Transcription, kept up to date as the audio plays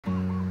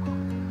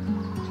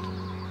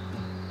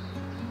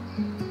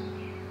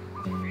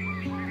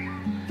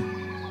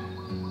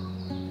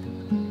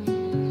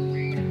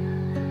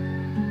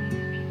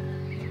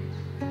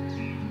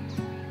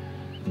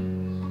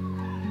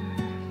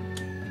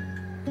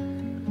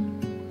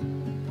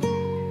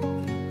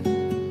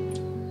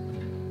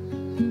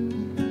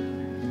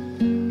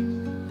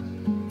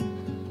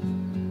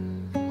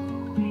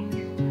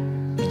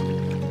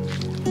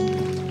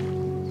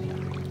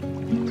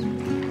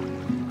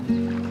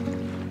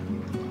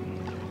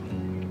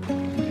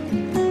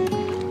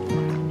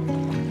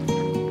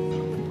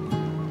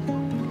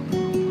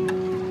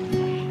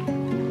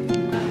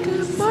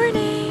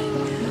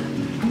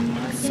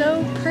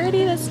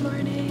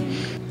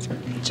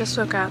Just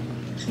woke up.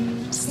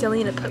 Still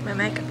need to put my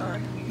makeup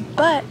on.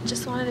 But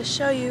just wanted to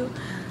show you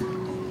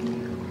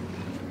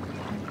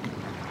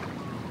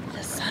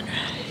the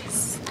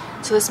sunrise.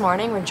 So this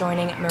morning we're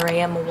joining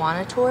OREA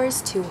Moana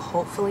tours to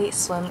hopefully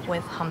swim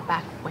with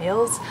humpback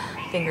whales.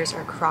 Fingers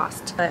are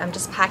crossed. But I'm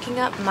just packing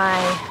up my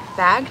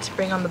bag to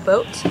bring on the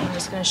boat. I'm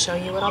just going to show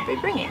you what I'll be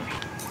bringing.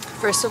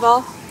 First of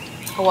all,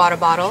 a water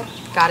bottle.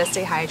 Gotta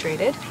stay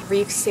hydrated.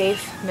 Reef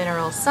safe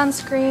mineral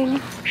sunscreen,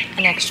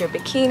 an extra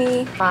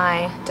bikini,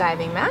 my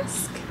diving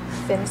mask,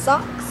 fin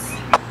socks,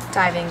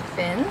 diving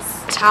fins,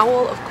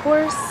 towel of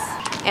course,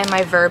 and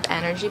my Verb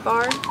energy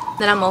bar.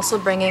 Then I'm also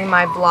bringing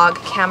my vlog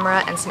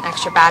camera and some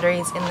extra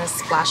batteries in this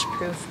splash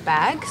proof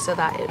bag so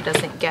that it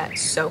doesn't get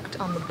soaked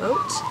on the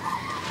boat.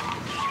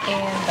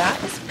 And that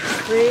is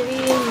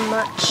pretty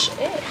much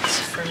it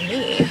for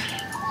me.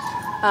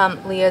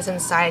 Leah's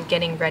inside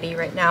getting ready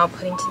right now,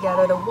 putting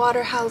together the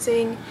water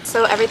housing.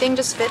 So everything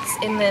just fits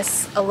in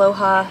this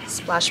Aloha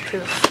splash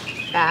proof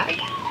bag.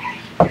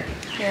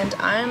 And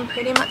I'm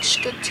pretty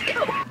much good to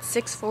go.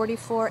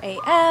 6:44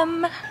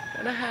 a.m.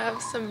 Gonna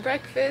have some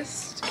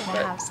breakfast,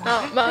 not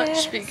not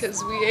much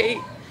because we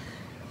ate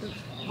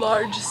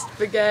large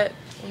spaghetti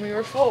when we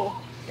were full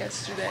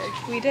yesterday.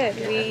 We did.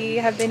 Yeah. We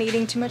have been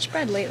eating too much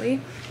bread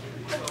lately.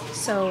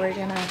 So we're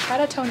gonna try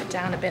to tone it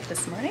down a bit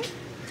this morning.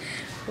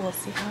 We'll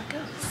see how it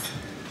goes.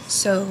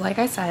 So like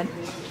I said,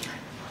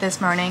 this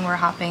morning we're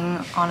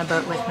hopping on a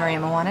boat with OREA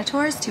Moana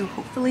tours to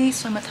hopefully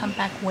swim with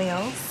humpback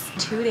whales.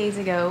 2 days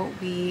ago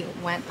we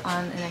went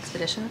on an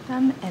expedition with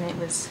them and it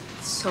was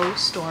so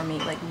stormy,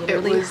 like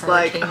literally it was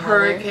like a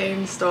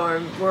hurricane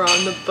storm. We're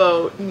on the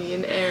boat, me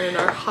and Aaron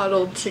are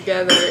huddled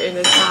together in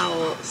a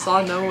towel,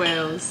 saw no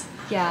whales.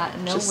 Yeah,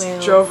 no just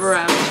whales. Drove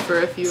around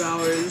for a few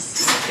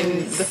hours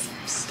in the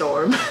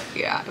storm.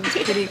 Yeah, it was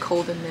pretty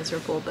cold and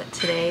miserable, but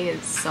today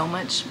is so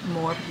much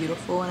more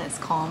beautiful and it's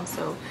calm,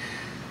 so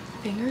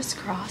fingers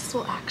crossed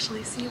we'll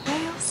actually see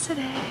whales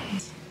today.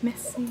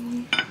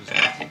 Missy.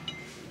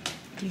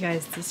 You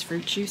guys, this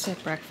fruit juice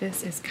at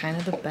breakfast is kind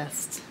of the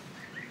best.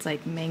 It's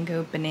like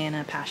mango,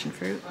 banana, passion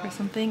fruit or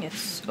something. It's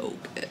so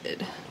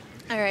good.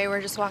 Alright,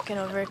 we're just walking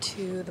over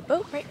to the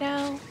boat right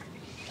now.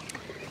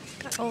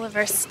 Got all of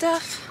our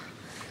stuff.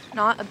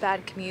 Not a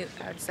bad commute,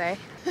 I would say.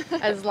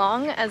 As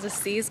long as the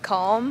sea's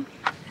calm,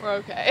 we're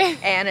okay.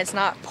 And it's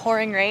not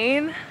pouring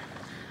rain,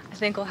 I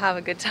think we'll have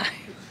a good time.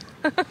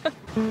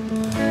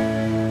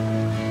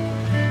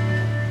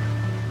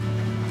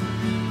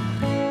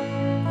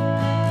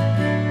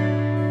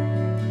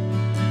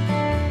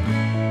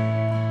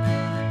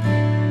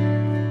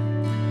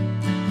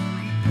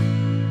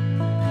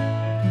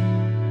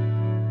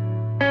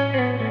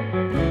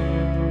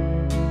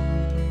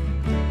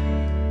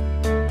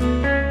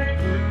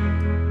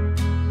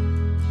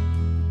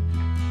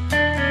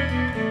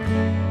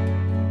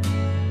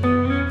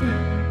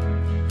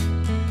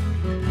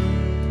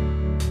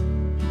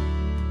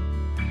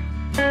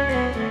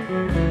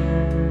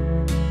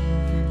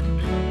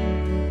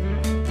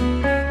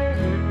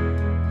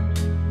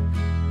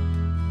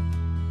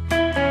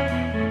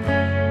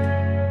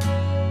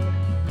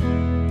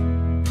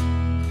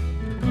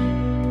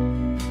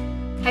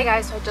 Hey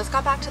guys, so I just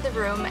got back to the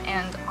room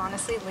and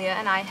honestly Leah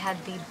and I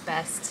had the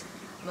best,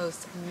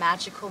 most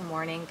magical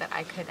morning that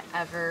I could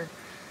ever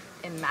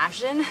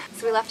imagine.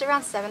 So we left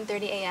around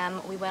 7:30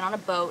 a.m. We went on a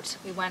boat.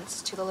 We went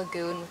to the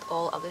lagoon with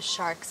all of the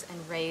sharks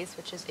and rays,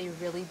 which is a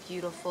really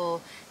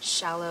beautiful,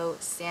 shallow,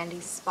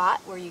 sandy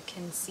spot where you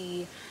can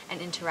see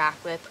and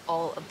interact with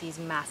all of these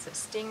massive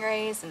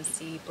stingrays and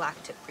see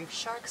black-tip reef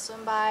sharks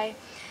swim by.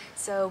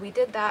 So we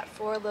did that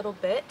for a little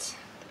bit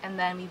and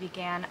then we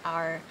began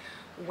our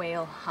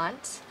whale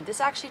hunt. This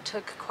actually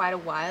took quite a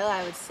while,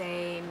 I would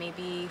say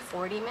maybe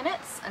 40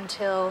 minutes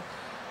until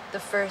the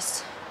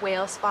first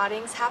whale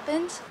spottings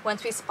happened.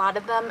 Once we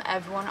spotted them,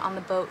 everyone on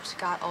the boat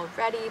got all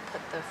ready,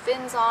 put the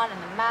fins on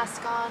and the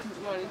mask on.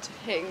 I wanted to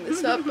hang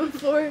this up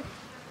before.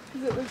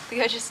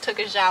 I just took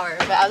a shower,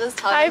 but I was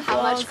telling you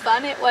how much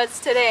fun it was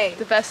today.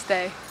 The best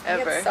day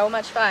ever. We had so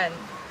much fun.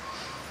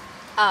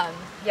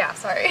 Yeah,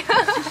 sorry.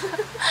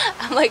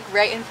 I'm like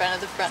right in front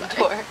of the front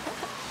door.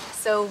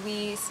 So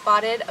we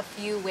spotted a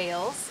few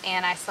whales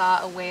and I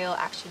saw a whale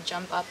actually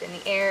jump up in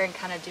the air and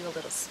kind of do a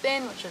little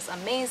spin, which was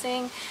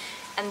amazing.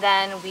 And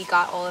then we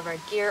got all of our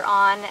gear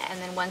on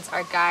and then once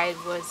our guide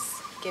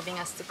was giving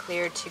us the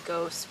clear to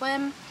go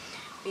swim,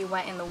 we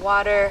went in the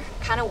water,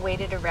 kind of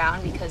waited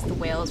around because the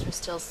whales were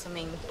still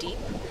swimming deep.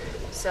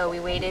 So we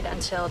waited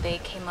until they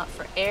came up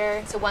for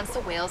air. So once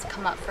the whales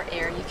come up for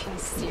air, you can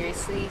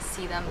seriously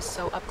see them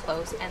so up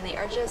close and they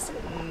are just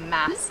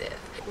massive.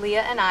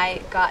 Leah and I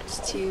got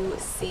to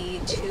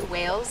see 2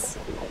 whales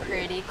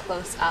pretty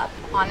close up.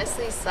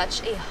 Honestly,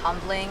 such a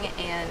humbling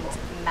and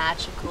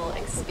magical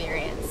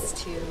experience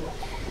to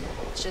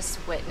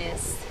just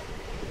witness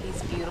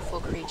these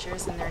beautiful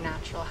creatures in their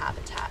natural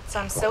habitat. So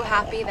I'm so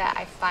happy that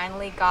I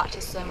finally got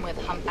to swim with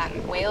humpback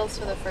whales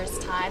for the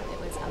first time. It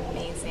was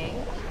amazing.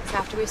 So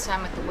after we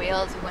swam with the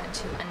whales, we went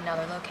to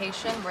another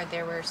location where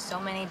there were so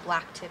many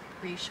blacktip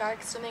reef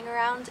sharks swimming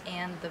around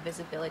and the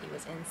visibility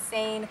was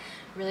insane.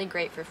 Really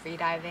great for free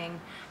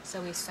diving.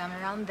 So we swam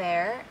around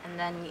there and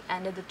then we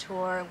ended the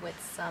tour with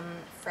some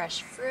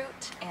fresh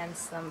fruit and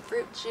some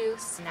fruit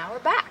juice. Now we're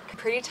back. I'm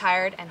pretty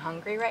tired and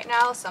hungry right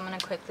now, so I'm gonna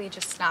quickly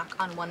just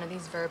snack on one of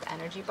these Verb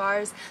energy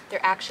bars.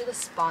 They're actually the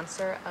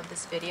sponsor of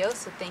this video,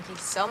 so thank you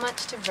so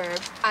much to Verb.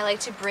 I like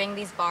to bring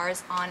these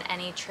bars on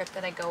any trip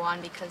that I go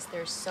on because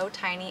they're so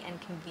tiny and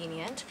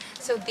convenient.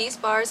 So these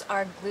bars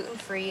are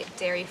gluten-free,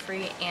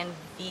 dairy-free, and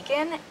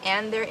vegan,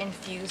 and they're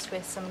infused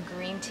with some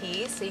green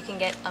tea so you can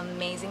get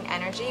amazing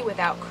energy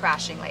without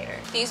crashing later.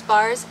 These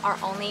bars are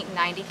only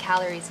 90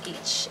 calories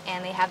each,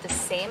 and they have the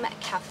same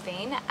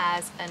caffeine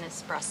as an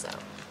espresso.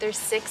 There's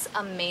 6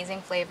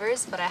 amazing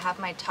flavors, but I have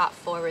my top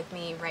 4 with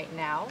me right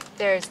now.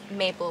 There's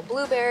maple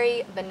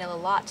blueberry, vanilla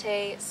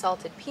latte,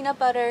 salted peanut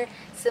butter,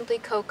 simply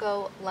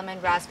cocoa, lemon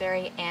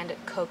raspberry, and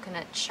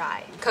coconut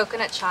chai.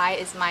 Coconut chai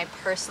is my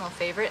personal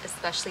favorite,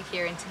 especially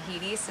here in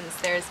Tahiti since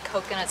there's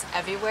coconuts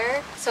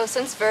everywhere. So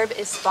since Verb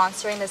is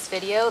sponsoring this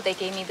video, they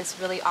gave me this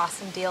really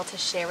awesome deal to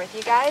share with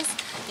you guys.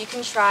 You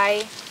can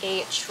try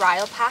a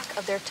trial pack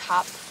of their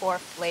top 4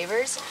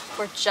 flavors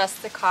for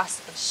just the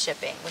cost of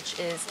shipping, which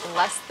is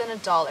less than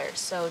 $1.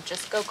 So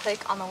just go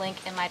click on the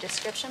link in my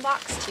description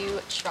box to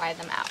try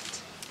them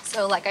out.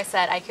 So like I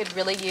said, I could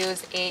really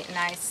use a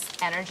nice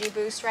energy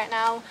boost right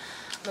now.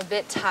 I'm a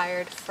bit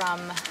tired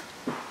from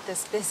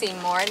this busy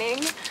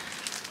morning,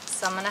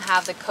 so I'm gonna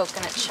have the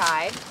coconut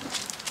chai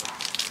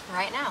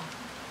right now.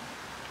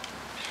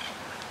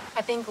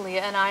 I think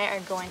Leah and I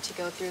are going to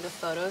go through the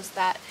photos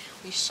that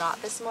we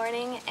shot this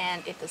morning,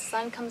 and if the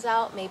sun comes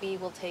out, maybe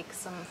we'll take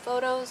some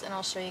photos and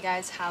I'll show you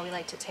guys how we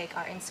like to take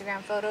our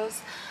Instagram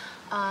photos.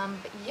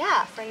 But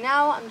yeah, for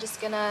now I'm just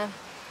gonna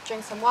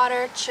drink some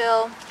water,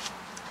 chill,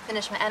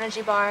 finish my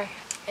energy bar.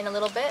 In a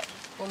little bit,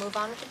 we'll move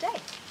on with the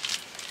day.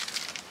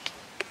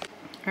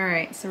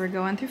 Alright, so we're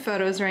going through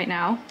photos right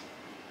now.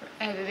 We're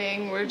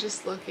editing, we're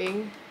just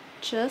looking.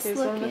 Just Here's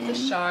looking. one with the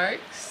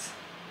sharks.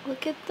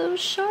 Look at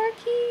those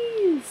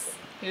sharkies.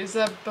 Here's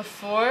a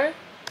before,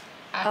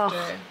 after.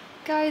 Oh,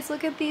 guys,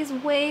 look at these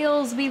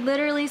whales. We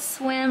literally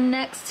swam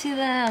next to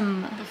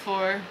them.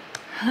 Before,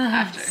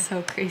 after.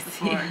 So crazy.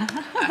 Before,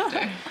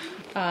 after.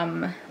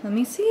 Let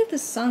me see if the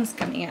sun's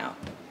coming out.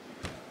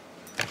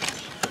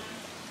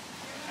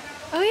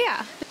 Oh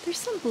yeah, there's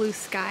some blue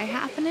sky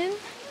happening.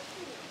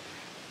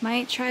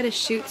 Might try to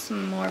shoot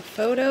some more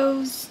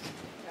photos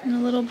in a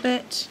little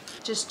bit.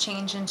 Just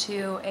change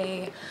into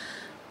a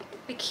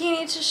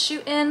bikini to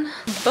shoot in.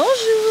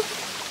 Bonjour!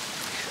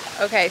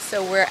 Okay,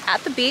 so we're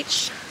at the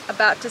beach,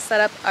 about to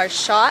set up our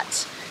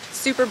shot.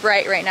 Super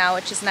bright right now,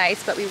 which is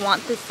nice, but we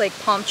want this like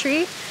palm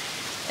tree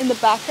in the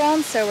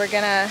background, so we're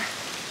gonna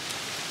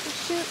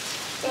shoot.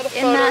 Gotta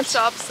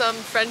Photoshop some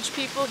French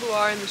people who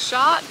are in the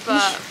shot,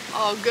 but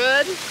all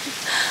good.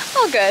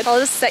 All good. I'll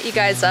just set you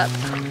guys up. I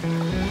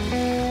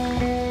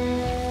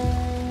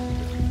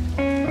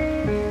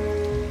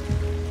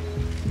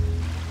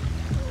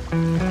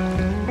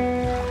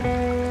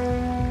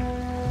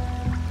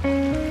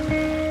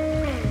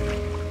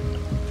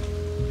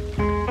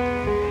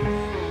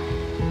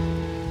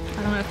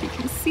don't know if you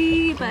can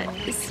see, but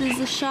this is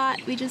the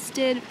shot we just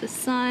did with the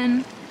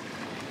sun.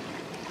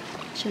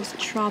 Just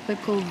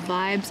tropical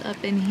vibes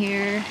up in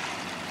here.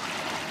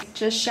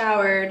 Just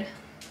showered,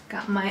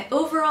 got my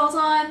overalls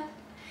on,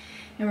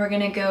 and we're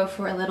gonna go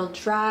for a little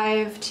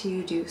drive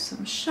to do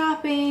some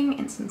shopping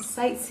and some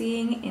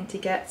sightseeing and to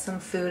get some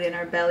food in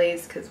our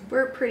bellies because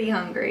we're pretty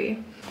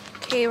hungry.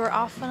 Okay, we're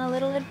off on a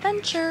little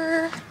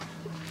adventure.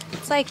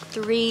 It's like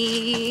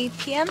 3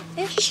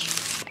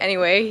 p.m.-ish.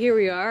 Anyway, here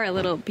we are, a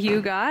little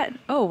Bugat.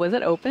 Oh, was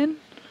it open?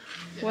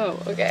 Whoa,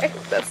 okay,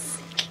 that's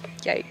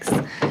yikes.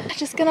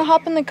 Just gonna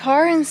hop in the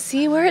car and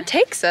see where it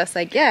takes us,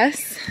 I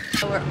guess.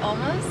 So we're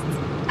almost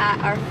at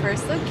our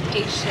first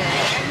location.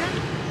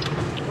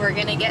 We're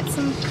gonna get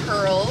some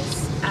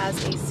pearls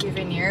as a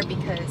souvenir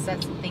because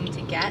that's the thing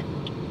to get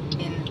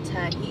in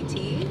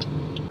Tahiti.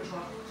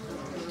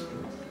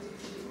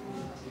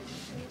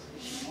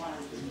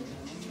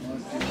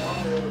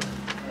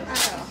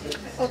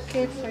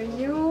 Okay, for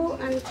you,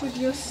 and could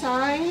you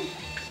sign?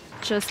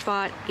 Just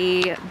bought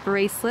a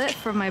bracelet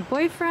for my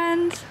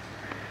boyfriend.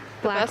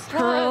 Black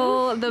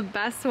pearl, the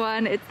best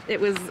one. It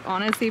was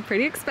honestly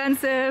pretty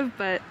expensive,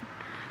 but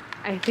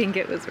I think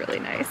it was really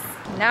nice.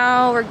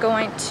 Now we're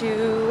going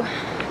to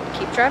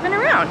keep driving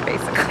around,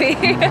 basically.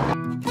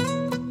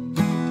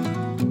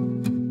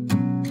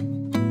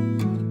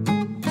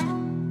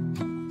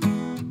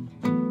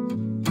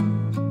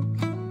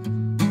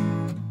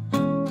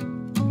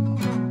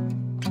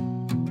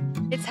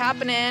 It's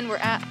happening. We're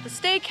at the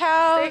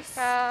steakhouse.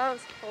 Steakhouse,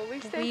 holy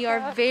steakhouse. We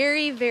are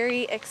very,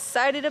 very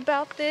excited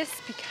about this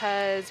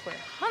because we're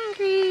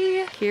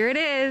hungry. Here it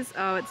is.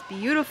 Oh, it's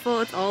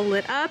beautiful. It's all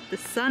lit up. The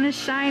sun is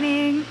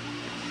shining.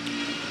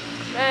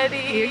 Ready.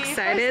 Are you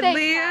excited, for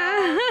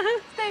Leah?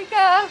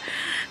 Steakhouse.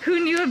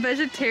 Who knew a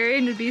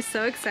vegetarian would be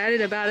so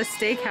excited about a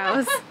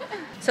steakhouse?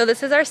 So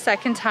this is our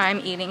second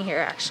time eating here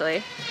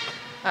actually.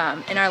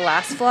 In our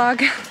last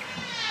vlog,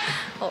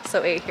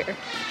 also ate here.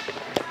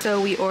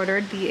 So we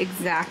ordered the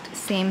exact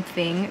same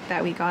thing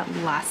that we got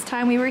last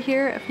time we were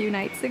here a few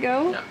nights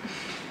ago. No.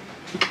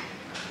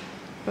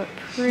 But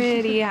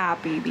pretty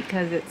happy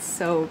because it's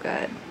so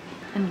good.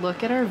 And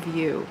look at our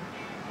view.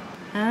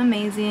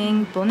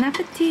 Amazing. Bon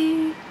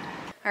appetit.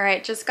 All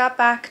right, just got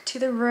back to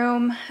the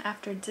room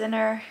after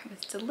dinner. It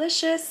was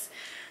delicious.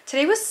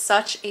 Today was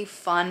such a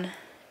fun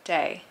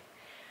day.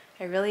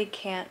 I really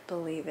can't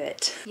believe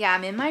it. Yeah,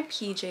 I'm in my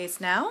PJs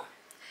now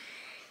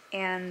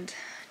and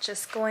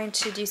just going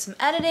to do some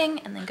editing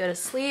and then go to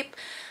sleep.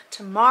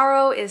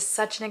 Tomorrow is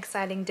such an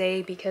exciting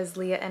day because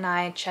Leah and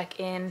I check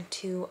in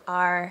to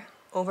our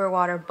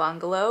overwater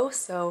bungalow,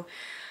 so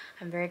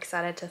I'm very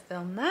excited to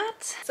film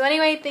that. So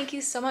anyway, thank you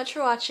so much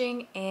for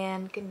watching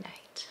and good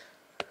night.